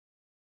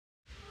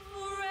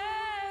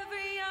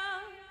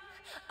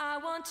I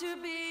want to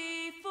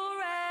be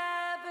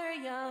forever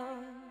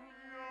young.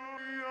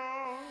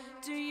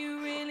 Do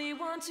you really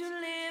want to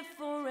live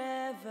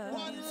forever?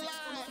 One life,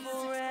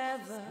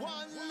 forever,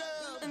 one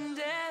love, and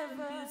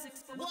ever.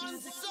 one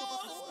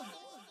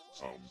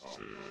soul.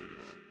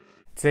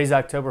 Today's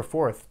October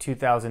 4th,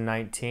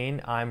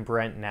 2019. I'm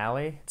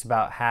BrentNally. It's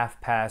about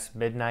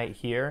midnight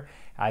here.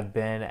 I've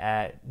been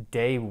at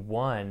day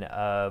one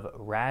of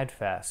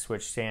RAADFest,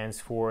 which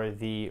stands for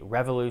the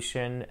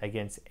Revolution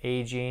Against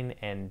Aging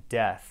and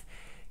Death,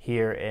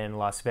 here in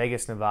Las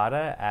Vegas,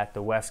 Nevada at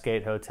the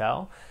Westgate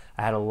Hotel.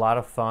 I had a lot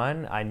of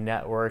fun. I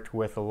networked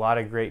with a lot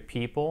of great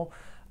people.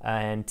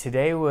 And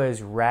today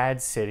was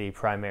Rad City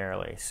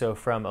primarily. So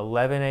from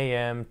 11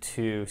 a.m.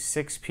 to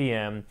 6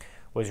 p.m.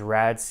 was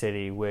Rad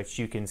City, which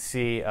you can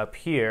see up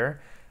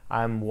here.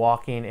 I'm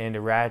walking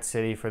into Rad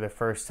City for the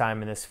first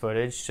time in this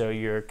footage, so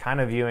you're kind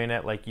of viewing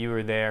it like you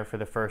were there for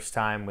the first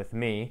time with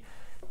me.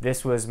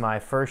 This was my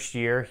first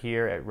year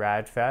here at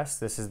RAADFest.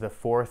 This is the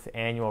 4th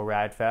annual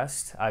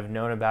RAADFest. I've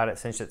known about it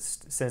since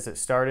it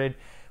started,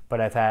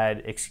 but I've had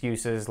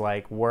excuses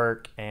like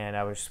work, and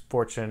I was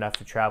fortunate enough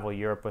to travel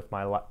Europe with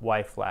my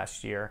wife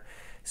last year.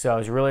 So I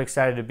was really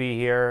excited to be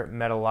here,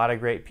 met a lot of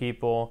great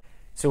people.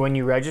 So when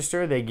you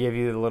register, they give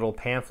you the little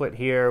pamphlet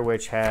here,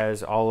 which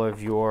has all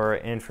of your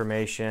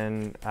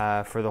information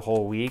for the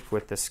whole week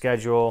with the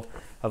schedule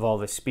of all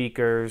the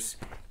speakers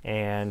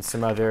and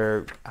some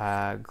other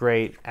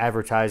great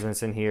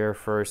advertisements in here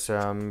for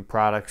some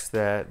products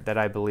that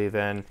I believe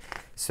in.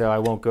 So I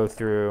won't go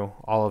through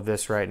all of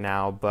this right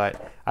now,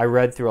 but I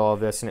read through all of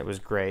this and it was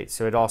great.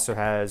 So it also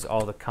has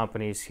all the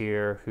companies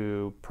here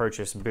who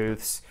purchase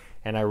booths,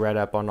 and I read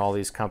up on all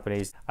these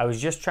companies. I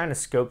was just trying to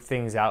scope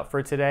things out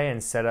for today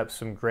and set up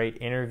some great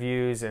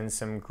interviews and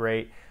some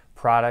great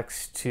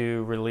products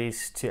to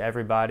release to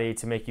everybody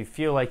to make you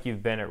feel like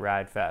you've been at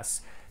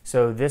RAADFest.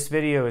 So this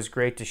video is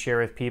great to share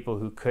with people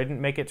who couldn't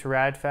make it to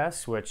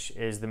RAADFest, which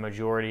is the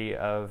majority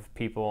of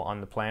people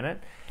on the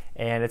planet.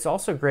 And it's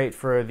also great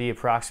for the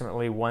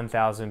approximately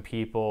 1,000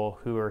 people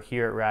who are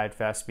here at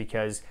RAADFest,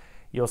 because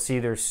you'll see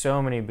there's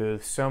so many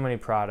booths, so many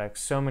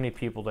products, so many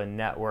people to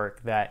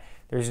network that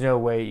there's no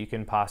way you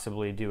can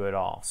possibly do it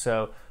all.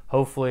 So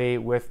hopefully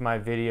with my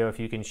video, if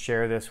you can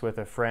share this with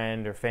a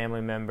friend or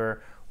family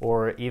member,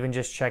 or even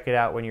just check it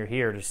out when you're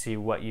here to see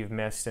what you've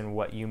missed and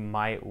what you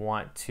might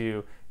want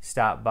to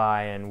stop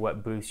by and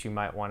what booths you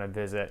might want to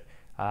visit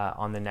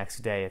on the next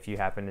day if you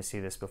happen to see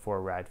this before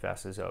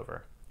RAADFest is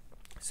over.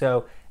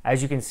 So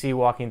as you can see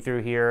walking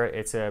through here,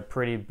 it's a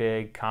pretty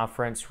big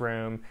conference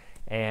room,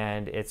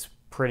 and it's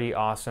pretty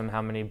awesome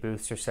how many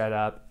booths are set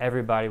up.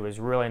 Everybody was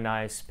really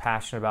nice,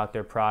 passionate about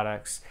their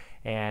products,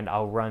 and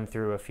I'll run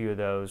through a few of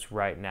those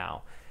right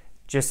now.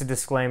 Just a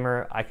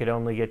disclaimer, I could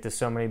only get to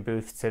so many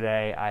booths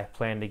today. I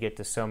plan to get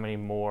to so many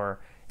more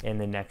in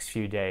the next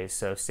few days.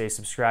 So stay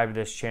subscribed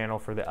to this channel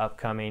for the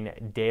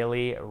upcoming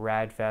daily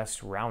RAADFest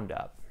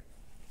roundup.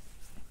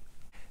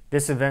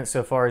 This event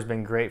so far has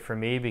been great for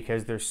me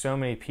because there's so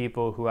many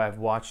people who I've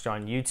watched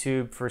on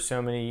YouTube for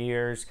so many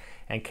years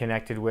and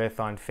connected with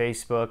on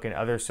Facebook and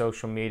other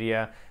social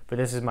media, but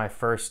this is my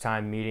first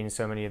time meeting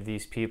so many of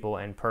these people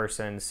in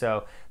person.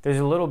 So there's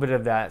a little bit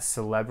of that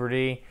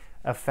celebrity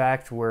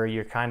effect where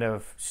you're kind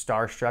of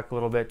starstruck a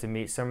little bit to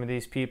meet some of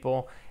these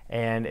people,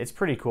 and it's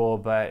pretty cool,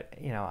 but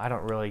you know, I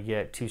don't really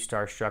get too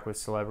starstruck with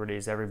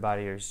celebrities.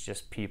 Everybody is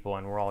just people,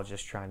 and we're all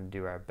just trying to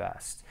do our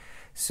best.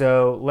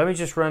 So let me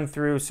just run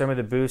through some of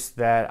the booths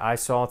that I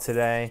saw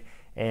today,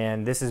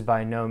 and this is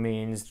by no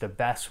means the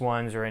best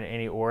ones or in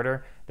any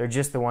order. They're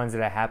just the ones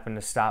that I happened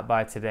to stop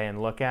by today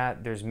and look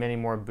at. There's many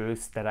more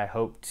booths that I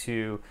hope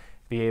to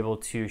be able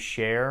to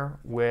share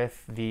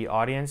with the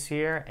audience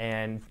here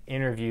and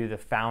interview the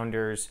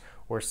founders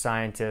or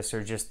scientists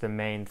or just the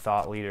main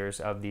thought leaders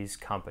of these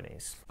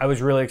companies. I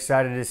was really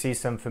excited to see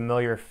some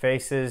familiar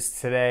faces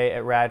today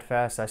at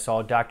RAADFest. I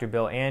saw Dr.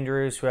 Bill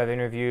Andrews, who I've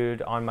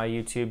interviewed on my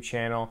YouTube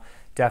channel.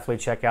 Definitely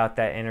check out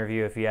that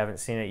interview if you haven't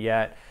seen it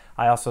yet.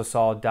 I also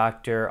saw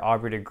Dr.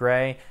 Aubrey de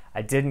Grey.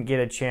 I didn't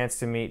get a chance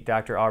to meet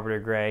Dr. Aubrey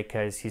de Grey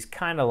because he's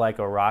kind of like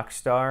a rock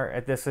star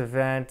at this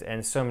event,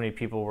 and so many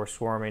people were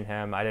swarming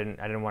him. I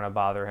didn't want to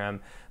bother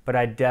him, but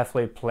I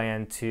definitely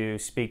plan to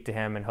speak to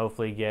him and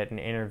hopefully get an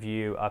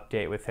interview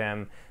update with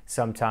him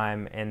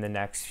sometime in the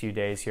next few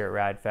days here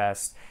at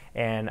RAADFest.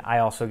 And I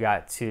also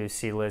got to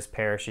see Liz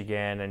Parrish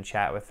again and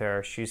chat with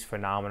her. She's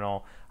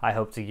phenomenal. I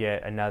hope to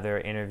get another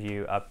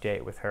interview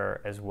update with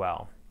her as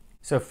well.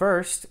 So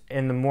first,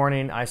 in the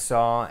morning, I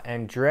saw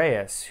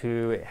Andreas,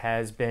 who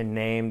has been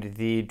named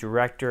the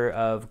Director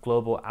of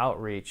Global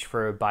Outreach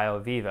for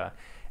BioViva.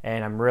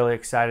 And I'm really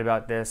excited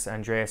about this.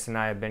 Andreas and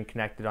I have been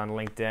connected on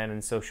LinkedIn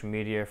and social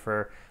media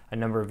for a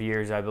number of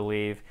years, I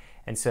believe.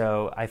 And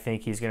so I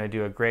think he's going to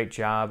do a great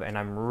job, and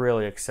I'm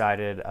really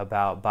excited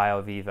about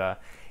BioViva.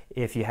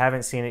 If you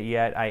haven't seen it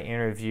yet, I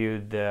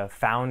interviewed the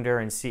founder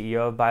and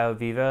CEO of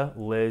BioViva,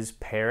 Liz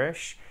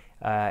Parrish,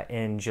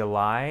 in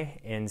July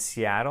in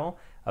Seattle,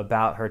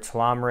 about her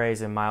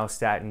telomerase and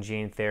myostatin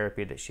gene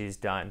therapy that she's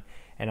done.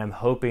 And I'm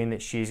hoping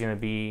that she's going to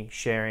be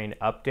sharing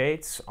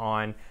updates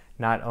on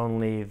not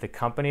only the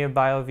company of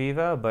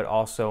BioViva, but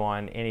also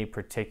on any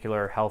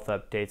particular health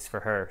updates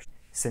for her,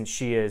 since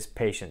she is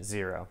patient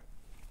zero.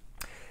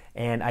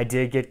 And I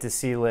did get to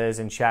see Liz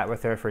and chat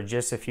with her for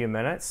just a few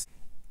minutes.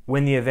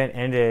 When the event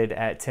ended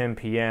at 10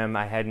 p.m.,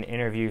 I had an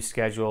interview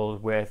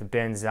scheduled with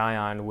Ben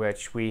Zion,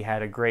 which we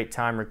had a great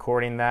time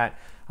recording that.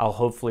 I'll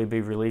hopefully be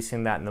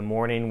releasing that in the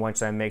morning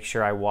once I make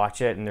sure I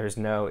watch it and there's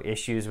no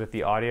issues with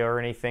the audio or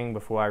anything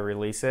before I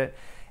release it.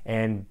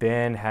 And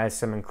Ben has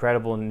some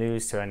incredible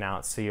news to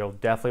announce, so you'll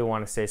definitely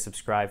want to stay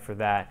subscribed for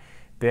that.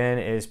 Ben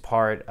is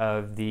part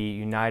of the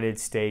United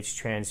States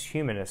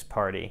Transhumanist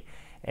Party,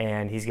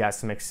 and he's got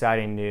some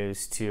exciting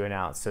news to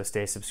announce, so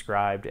stay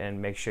subscribed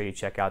and make sure you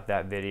check out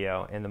that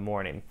video in the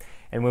morning.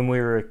 And when we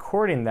were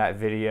recording that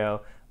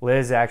video,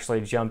 Liz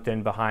actually jumped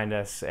in behind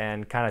us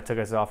and kind of took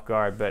us off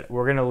guard, but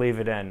we're going to leave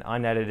it in.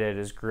 Unedited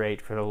is great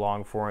for the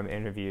long form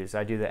interviews.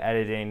 I do the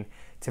editing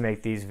to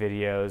make these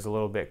videos a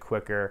little bit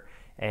quicker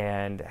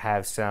and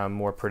have some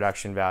more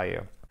production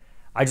value.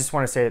 I just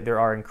want to say that there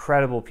are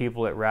incredible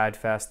people at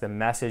RAADFest. The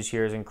message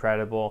here is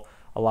incredible.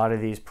 A lot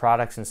of these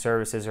products and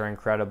services are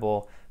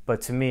incredible.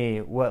 But to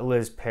me, what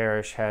Liz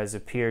Parrish has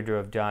appeared to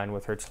have done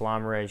with her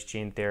telomerase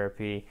gene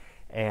therapy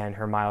and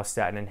her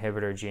myostatin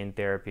inhibitor gene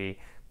therapy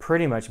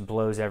pretty much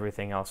blows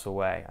everything else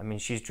away. I mean,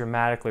 she's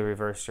dramatically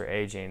reversed her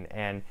aging,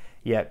 and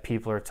yet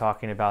people are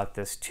talking about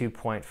this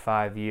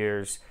 2.5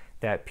 years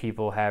that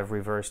people have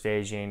reversed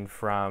aging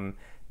from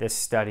this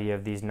study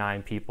of these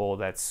 9 people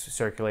that's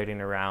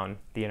circulating around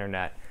the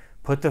internet.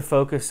 Put the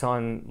focus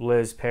on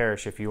Liz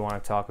Parrish if you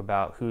want to talk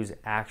about who's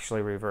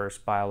actually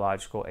reversed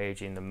biological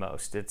aging the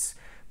most. It's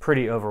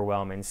pretty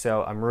overwhelming.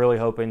 So I'm really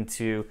hoping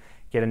to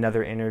get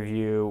another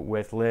interview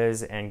with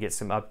Liz and get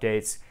some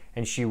updates,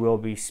 and she will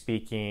be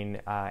speaking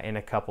in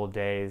a couple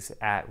days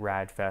at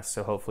RAADFest,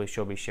 so hopefully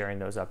she'll be sharing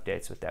those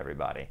updates with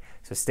everybody.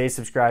 So stay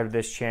subscribed to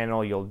this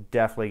channel. You'll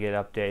definitely get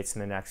updates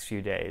in the next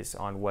few days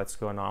on what's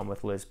going on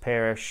with Liz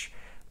Parrish,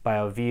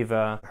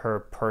 BioViva, her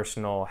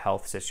personal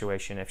health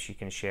situation, if she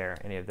can share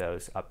any of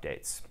those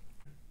updates.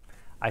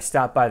 I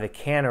stopped by the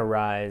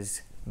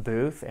CannaRise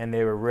booth, and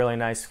they were really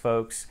nice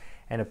folks,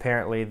 and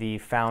apparently the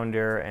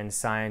founder and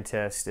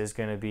scientist is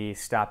going to be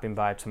stopping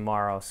by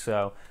tomorrow,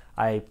 so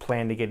I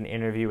plan to get an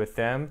interview with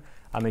them.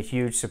 I'm a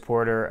huge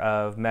supporter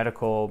of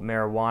medical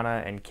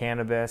marijuana and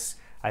cannabis.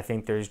 I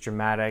think there's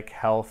dramatic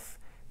health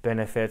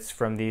benefits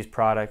from these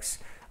products.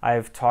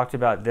 I've talked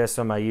about this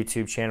on my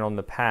YouTube channel in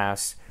the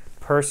past.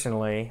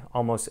 Personally,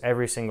 almost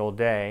every single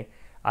day,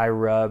 I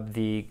rub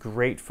the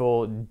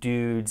Grateful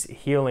Dudes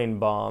Healing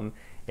Balm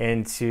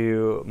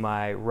into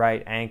my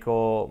right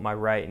ankle, my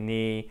right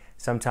knee,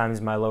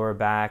 sometimes my lower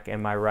back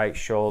and my right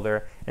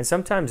shoulder, and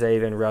sometimes I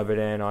even rub it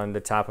in on the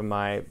top of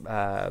my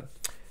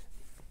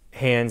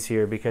hands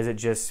here because it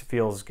just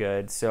feels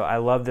good. So I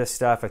love this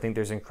stuff. I think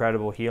there's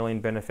incredible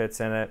healing benefits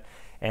in it,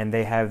 and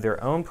they have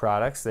their own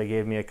products. They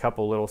gave me a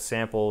couple little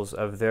samples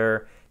of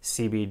their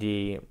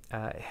CBD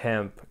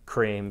hemp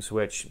creams,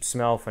 which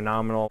smell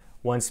phenomenal.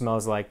 One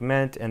smells like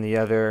mint and the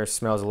other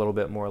smells a little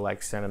bit more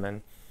like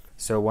cinnamon.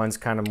 So one's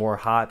kind of more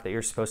hot that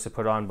you're supposed to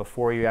put on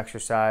before you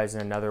exercise,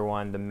 and another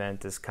one, the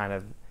mint, is kind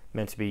of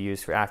meant to be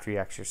used for after you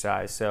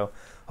exercise. So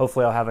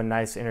hopefully I'll have a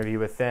nice interview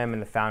with them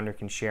and the founder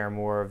can share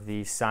more of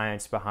the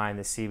science behind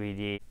the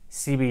CBD.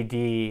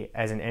 CBD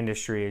as an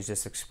industry is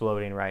just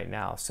exploding right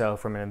now. So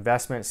from an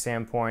investment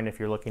standpoint, if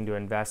you're looking to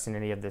invest in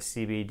any of the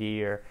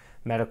CBD or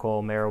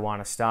medical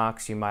marijuana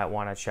stocks, you might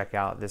want to check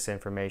out this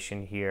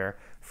information here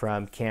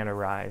from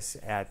CannaRise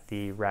at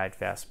the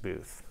RAADFest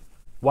booth.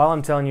 While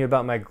I'm telling you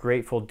about my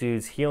Grateful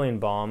Dudes Healing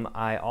Balm,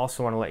 I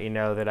also want to let you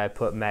know that I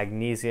put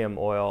magnesium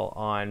oil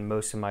on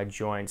most of my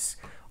joints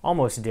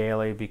almost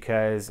daily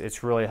because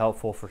it's really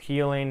helpful for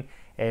healing,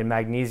 and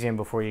magnesium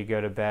before you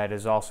go to bed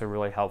is also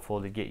really helpful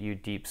to get you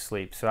deep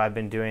sleep. So I've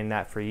been doing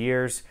that for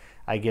years.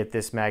 I get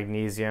this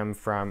magnesium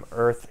from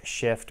Earth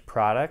Shift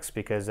products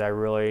because I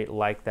really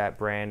like that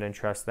brand and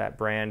trust that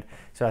brand.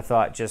 So I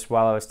thought just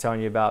while I was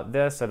telling you about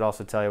this, I'd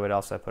also tell you what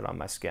else I put on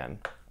my skin.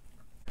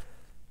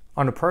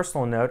 On a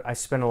personal note, I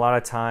spent a lot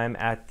of time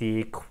at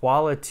the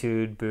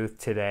Qualitude booth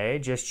today,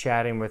 just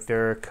chatting with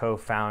their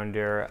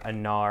co-founder,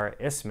 Anar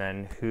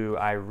Isman, who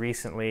I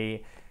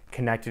recently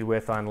connected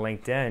with on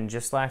LinkedIn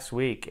just last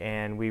week,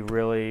 and we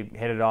really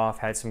hit it off,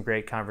 had some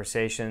great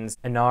conversations.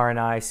 Anar and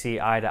I see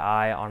eye to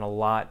eye on a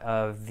lot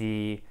of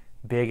the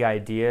big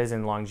ideas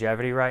in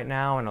longevity right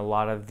now and a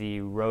lot of the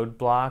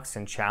roadblocks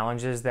and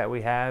challenges that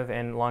we have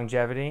in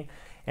longevity.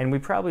 And we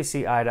probably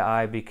see eye to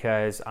eye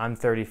because I'm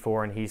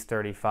 34 and he's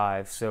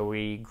 35, so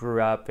we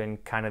grew up in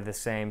kind of the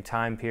same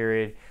time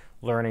period,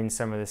 learning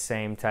some of the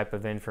same type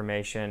of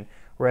information,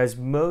 whereas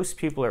most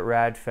people at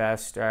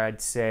RAADFest,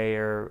 I'd say,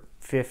 are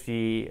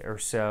 50 or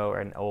so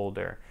and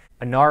older.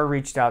 Anar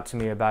reached out to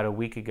me about a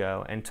week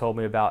ago and told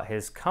me about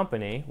his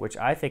company, which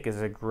I think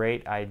is a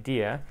great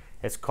idea.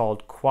 It's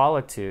called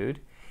Qualitude,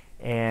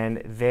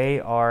 and they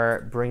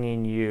are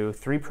bringing you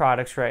 3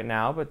 products right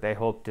now, but they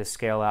hope to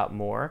scale out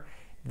more.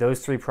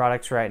 Those 3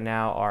 products right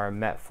now are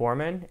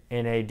metformin,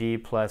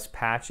 NAD plus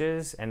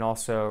patches, and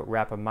also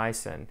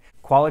rapamycin.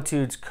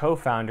 Qualitude's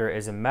co-founder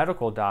is a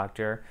medical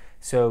doctor,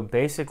 so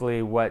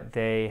basically what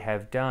they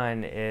have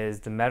done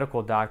is the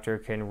medical doctor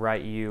can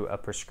write you a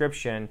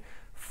prescription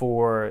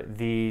for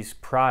these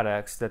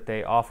products that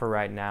they offer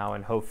right now,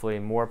 and hopefully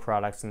more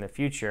products in the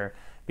future,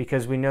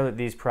 because we know that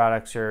these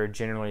products are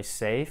generally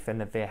safe and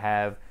that they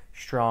have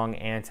strong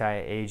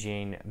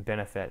anti-aging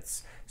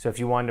benefits. So if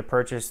you wanted to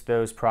purchase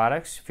those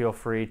products, feel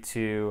free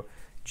to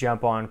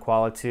jump on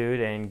Qualitude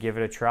and give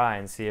it a try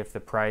and see if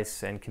the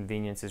price and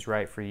convenience is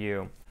right for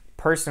you.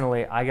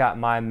 Personally, I got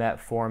my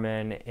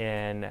metformin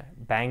in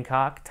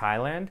Bangkok,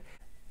 Thailand,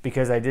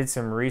 because I did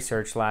some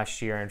research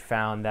last year and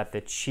found that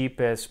the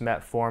cheapest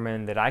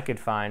metformin that I could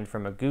find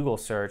from a Google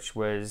search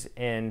was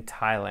in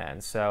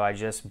Thailand. So I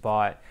just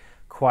bought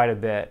quite a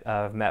bit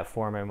of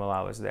metformin while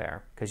I was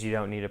there, because you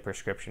don't need a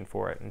prescription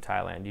for it in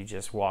Thailand. You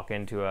just walk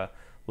into a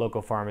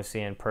local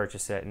pharmacy and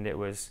purchase it, and it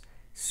was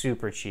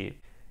super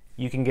cheap.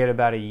 You can get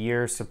about a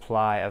year's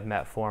supply of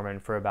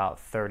metformin for about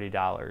 $30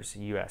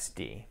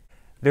 USD.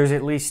 There's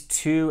at least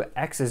 2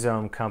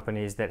 exosome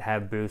companies that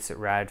have booths at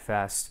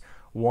RAADFest.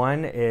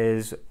 One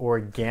is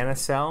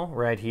Goertzel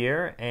right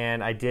here,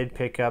 and I did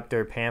pick up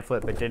their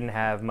pamphlet but didn't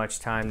have much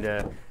time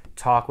to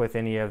talk with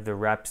any of the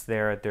reps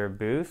there at their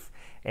booth.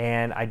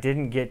 And I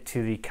didn't get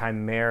to the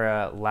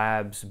Chimera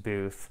Labs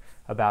booth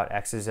about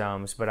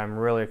exosomes, but I'm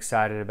really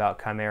excited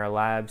about Chimera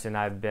Labs, and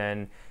I've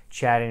been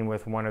chatting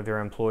with one of their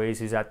employees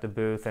who's at the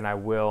booth, and I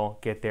will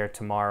get there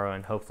tomorrow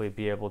and hopefully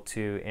be able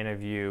to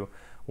interview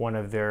one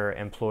of their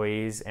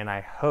employees, and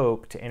I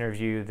hope to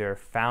interview their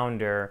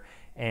founder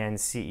and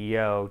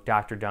CEO,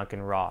 Dr.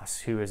 Duncan Ross,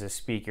 who is a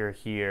speaker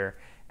here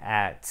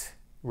at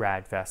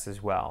RAADFest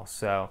as well.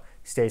 So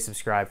stay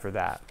subscribed for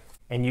that.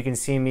 And you can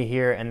see me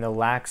here in the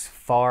Lax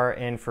Far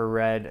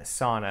Infrared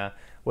Sauna,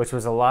 which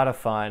was a lot of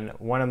fun.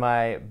 One of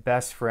my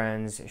best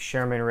friends,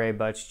 Sherman Ray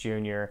Butch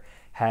Jr.,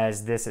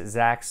 has this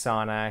exact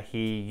sauna.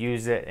 He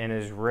used it in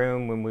his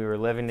room when we were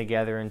living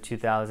together in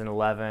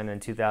 2011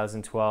 and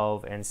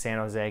 2012 in San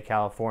Jose,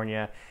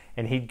 California.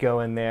 And he'd go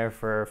in there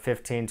for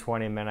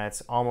 15-20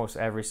 minutes almost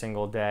every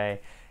single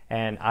day.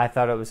 And I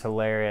thought it was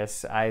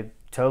hilarious. I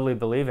totally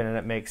believe in it.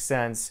 It makes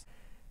sense.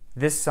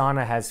 This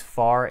sauna has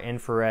far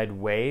infrared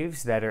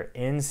waves that are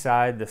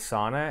inside the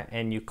sauna,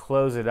 and you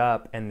close it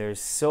up and there's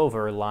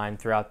silver lined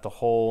throughout the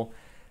whole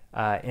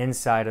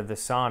inside of the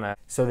sauna.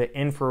 So the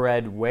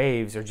infrared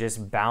waves are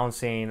just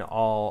bouncing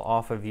all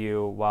off of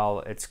you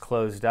while it's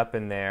closed up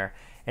in there.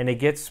 And it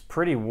gets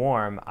pretty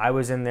warm. I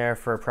was in there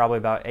for probably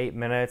about 8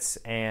 minutes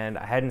and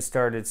I hadn't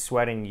started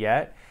sweating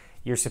yet.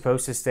 You're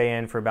supposed to stay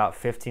in for about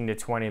 15 to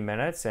 20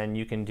 minutes, and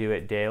you can do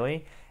it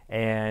daily.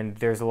 And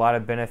there's a lot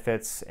of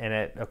benefits in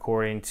it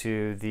according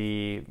to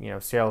the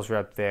sales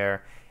rep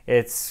there.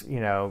 It's,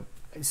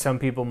 some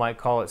people might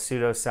call it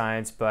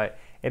pseudoscience, but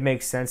it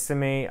makes sense to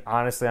me.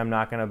 Honestly, I'm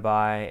not going to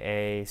buy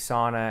a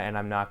sauna, and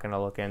I'm not going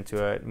to look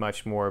into it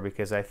much more,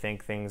 because I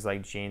think things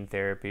like gene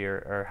therapy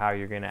are how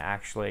you're going to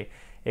actually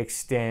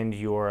extend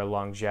your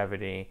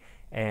longevity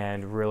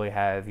and really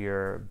have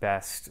your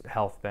best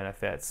health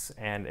benefits.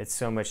 And it's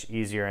so much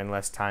easier and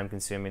less time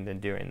consuming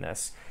than doing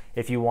this.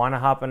 If you want to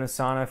hop in a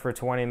sauna for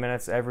 20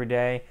 minutes every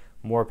day,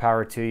 more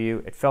power to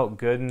you. It felt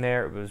good in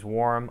there. It was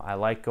warm. I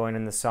like going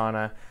in the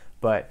sauna.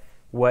 But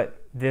what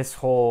this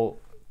whole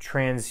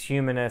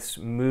transhumanist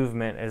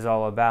movement is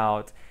all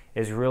about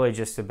is really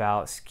just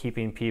about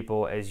keeping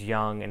people as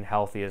young and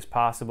healthy as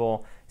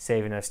possible,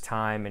 saving us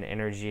time and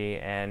energy,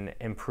 and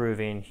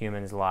improving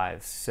humans'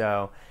 lives.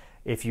 So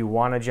if you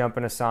want to jump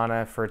in a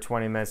sauna for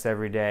 20 minutes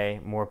every day,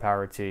 more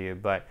power to you.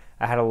 But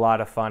I had a lot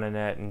of fun in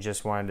it, and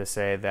just wanted to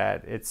say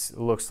that it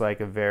looks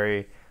like a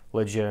very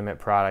legitimate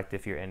product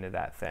if you're into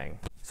that thing.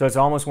 So it's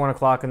almost 1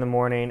 o'clock in the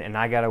morning, and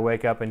I got to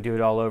wake up and do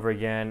it all over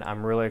again.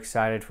 I'm really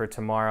excited for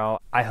tomorrow.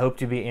 I hope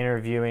to be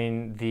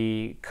interviewing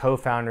the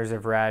co-founders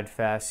of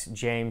RAADFest,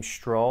 James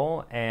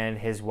Strole and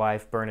his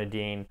wife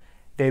Bernadeane.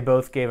 They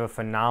both gave a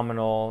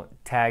phenomenal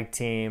tag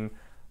team,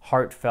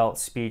 heartfelt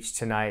speech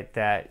tonight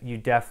that you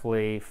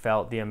definitely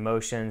felt the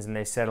emotions, and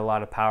they said a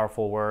lot of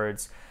powerful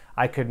words.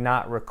 I could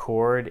not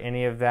record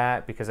any of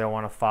that because I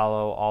want to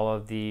follow all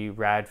of the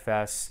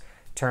RAADFest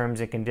terms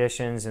and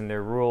conditions and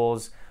their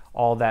rules.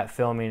 All that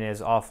filming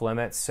is off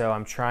limits, so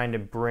I'm trying to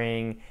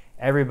bring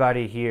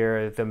everybody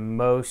here the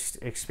most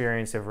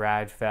experience of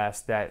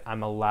RAADFest that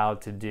I'm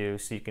allowed to do,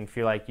 so you can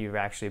feel like you've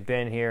actually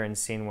been here and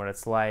seen what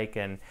it's like.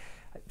 And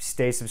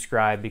stay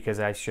subscribed, because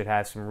I should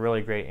have some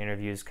really great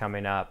interviews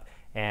coming up.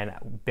 And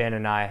Ben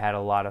and I had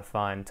a lot of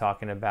fun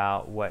talking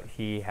about what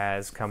he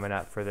has coming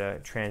up for the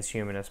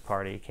Transhumanist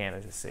Party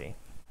candidacy.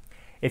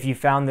 If you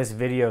found this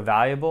video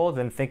valuable,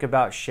 then think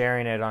about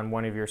sharing it on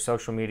one of your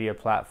social media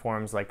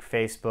platforms like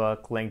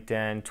Facebook,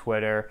 LinkedIn,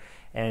 Twitter,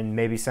 and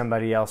maybe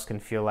somebody else can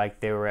feel like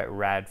they were at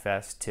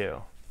RAADFest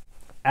too.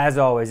 As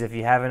always, if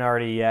you haven't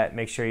already yet,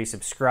 make sure you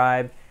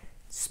subscribe,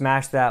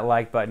 Smash that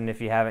like button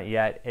if you haven't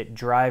yet. It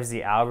drives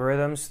the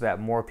algorithm so that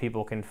more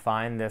people can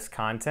find this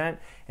content.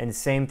 And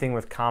same thing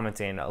with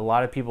commenting. A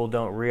lot of people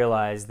don't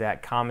realize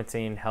that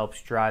commenting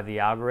helps drive the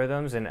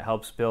algorithms and it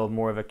helps build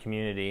more of a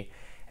community.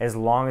 As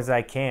long as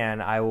I can,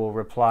 I will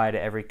reply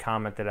to every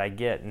comment that I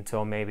get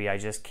until maybe I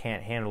just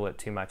can't handle it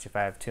too much if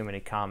I have too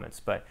many comments.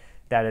 But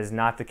that is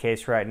not the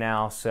case right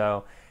now.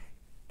 So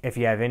if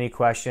you have any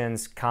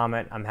questions,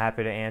 comment. I'm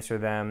happy to answer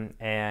them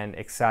and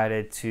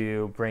excited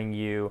to bring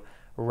you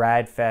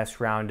RAADFest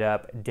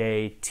Roundup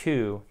Day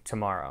 2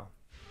 tomorrow.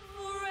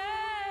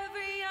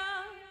 Forever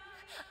young,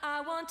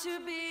 I want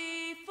to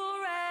be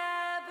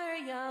forever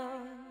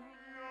young.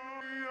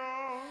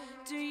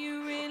 Do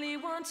you really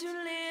want to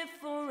live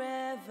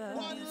forever?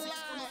 One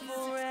life,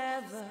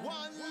 Forever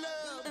one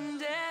love,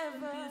 and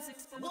ever.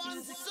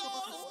 one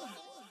soul.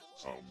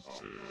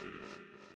 Sounds